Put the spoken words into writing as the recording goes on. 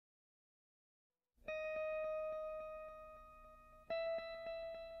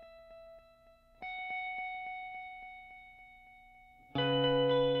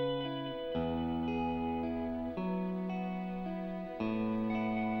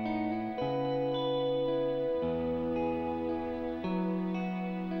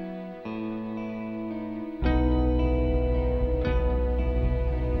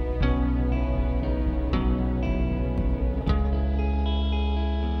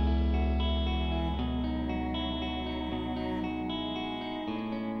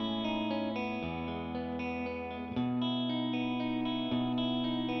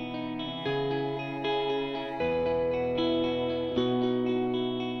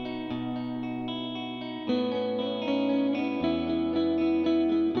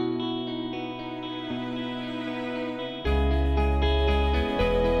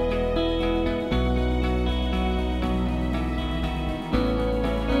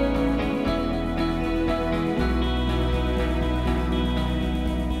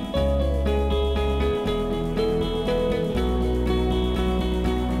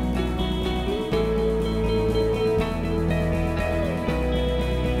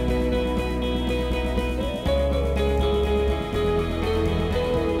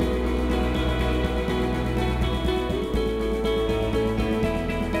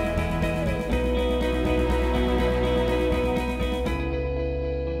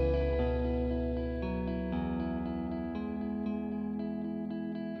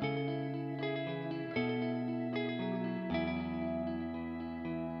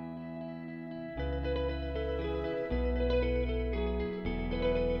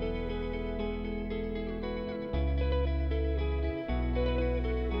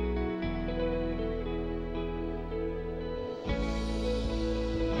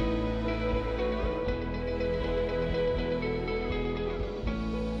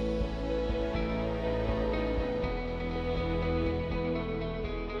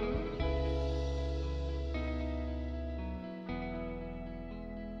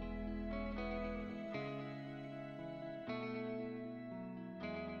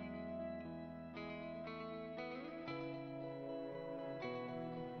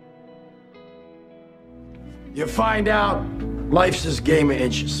you find out life's this game of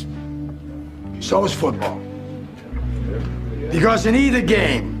inches. So is football. Because in either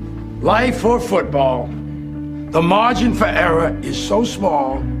game, life or football, the margin for error is so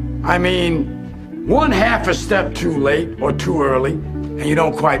small. I mean, 1/2 a step too late or too early, and you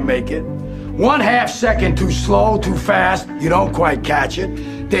don't quite make it. 1/2 second too slow, too fast, you don't quite catch it.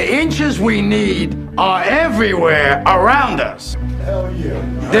 The inches we need are everywhere around us. Hell yeah.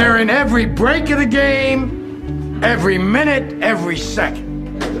 They're in every break of the game, every minute, every second.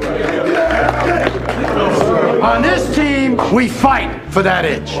 On this team, we fight for that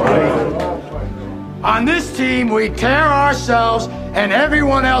inch. On this team, we tear ourselves and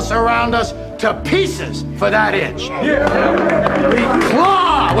everyone else around us to pieces for that inch. We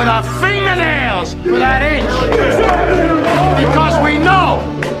claw with our fingernails for that inch. Because we know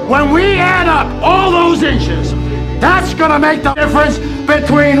when we add up all those inches, that's gonna make the difference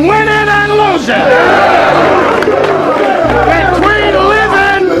between winning and losing. Between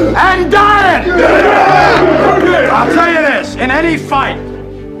living and dying. I'll tell you this, in any fight,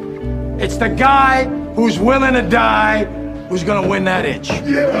 it's the guy who's willing to die who's gonna win that inch.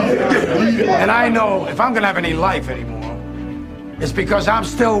 And I know if I'm gonna have any life anymore, it's because I'm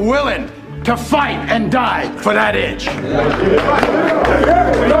still willing to fight and die for that inch.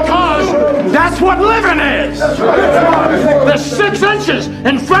 Because that's what living is. The 6 inches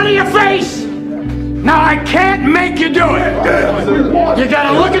in front of your face. Now I can't make you do it. You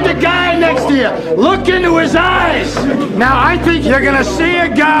gotta look at the guy next to you. Look into his eyes. Now I think you're gonna see a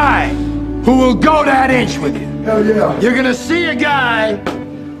guy who will go that inch with you. Hell yeah. You're gonna see a guy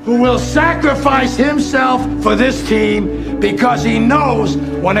who will sacrifice himself for this team because he knows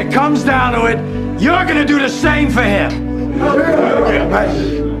when it comes down to it, you're gonna do the same for him.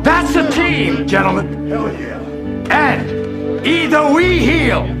 That's a team, gentlemen. Hell yeah. And either we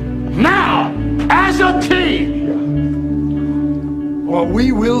heal now as a team, or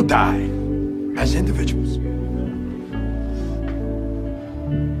we will die as individuals.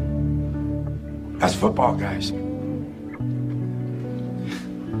 That's football, guys.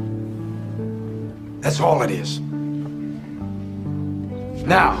 That's all it is.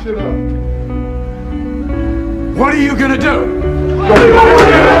 Now, what are you gonna do?